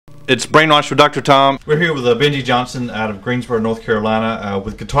It's Brainwash with Dr. Tom. We're here with Benjy Johnson out of Greensboro, North Carolina.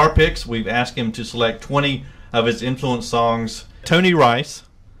 With guitar picks, we've asked him to select 20 of his influence songs. Tony Rice.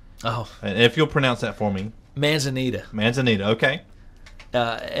 Oh. And if you'll pronounce that for me. Manzanita. Manzanita, okay.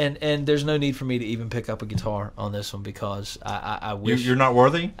 And there's no need for me to even pick up a guitar on this one because I wish... You're not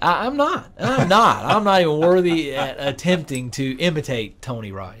worthy? I'm not. I'm not even worthy at attempting to imitate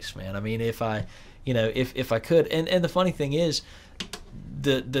Tony Rice, man. I mean, if I could. And the funny thing is,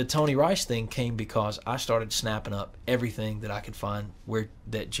 the Tony Rice thing came because I started snapping up everything that I could find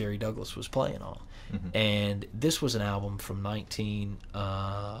that Jerry Douglas was playing on. Mm-hmm. And this was an album from gosh,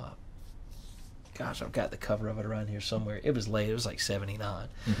 I've got the cover of it around here somewhere. It was late. It was like 79.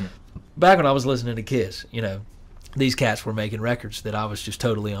 Mm-hmm. Back when I was listening to Kiss, these cats were making records that I was just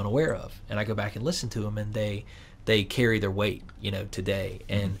totally unaware of. And I go back and listen to them, and they carry their weight, today.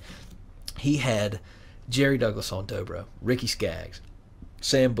 Mm-hmm. And he had Jerry Douglas on dobro, Ricky Skaggs,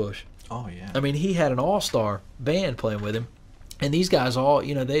 Sam Bush. Oh yeah. I mean, he had an all-star band playing with him, and these guys all,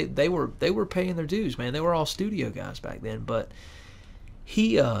 they were paying their dues, man. They were all studio guys back then. But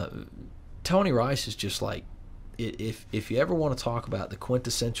Tony Rice is just like, if you ever want to talk about the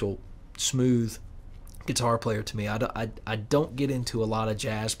quintessential smooth guitar player to me, I don't get into a lot of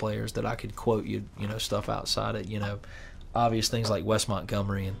jazz players that I could quote stuff outside of obvious things like Wes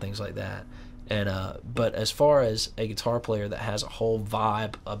Montgomery and things like that. And but as far as a guitar player that has a whole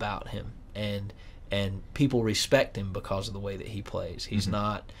vibe about him, and people respect him because of the way that he plays. He's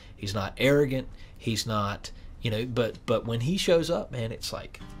mm-hmm. not arrogant. He's not but when he shows up, man, it's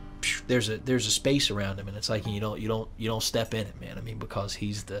like there's a space around him, and it's like you don't step in it, man. I mean, because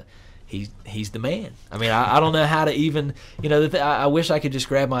he's the man. I mean, I don't know how to even I wish I could just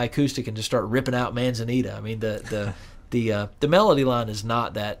grab my acoustic and just start ripping out Manzanita. I mean, the melody line is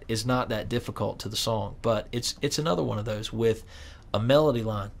not that difficult to the song, but it's another one of those with a melody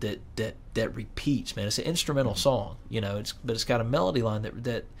line that repeats, man. It's an instrumental song, but it's got a melody line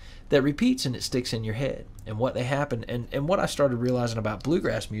that repeats, and it sticks in your head. And what what I started realizing about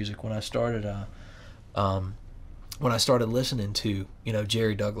bluegrass music when I started listening to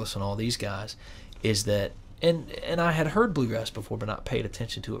Jerry Douglas and all these guys is that and I had heard bluegrass before but not paid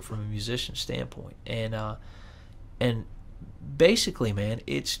attention to it from a musician standpoint. And basically, man,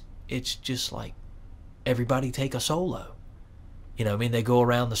 it's just like everybody take a solo. I mean, they go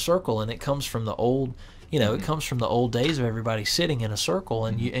around the circle, and it comes from the old, it comes from the old days of everybody sitting in a circle,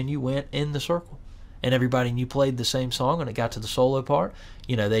 and you went in the circle, and you played the same song, and it got to the solo part,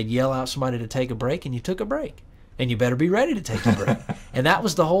 they'd yell out somebody to take a break, and you took a break, and you better be ready to take a break. And that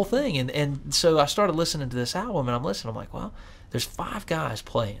was the whole thing. And so I started listening to this album, and I'm like, well, there's 5 guys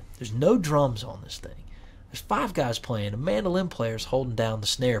playing. There's no drums on this thing. There's 5 guys playing. A mandolin player's holding down the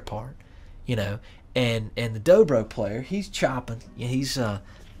snare part, and the dobro player, he's chopping. He's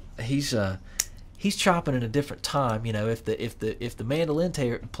chopping in a different time. If the mandolin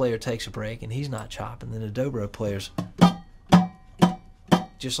player takes a break and he's not chopping, then the dobro player's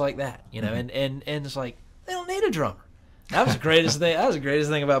just like that. And it's like they don't need a drummer. That was the greatest thing. That was the greatest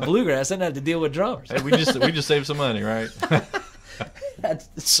thing about bluegrass. I didn't have to deal with drummers. Hey, we just saved some money, right? That's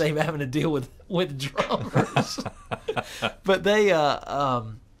the same having to deal with drummers. But they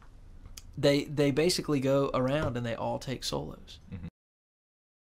basically go around and they all take solos. Mm-hmm.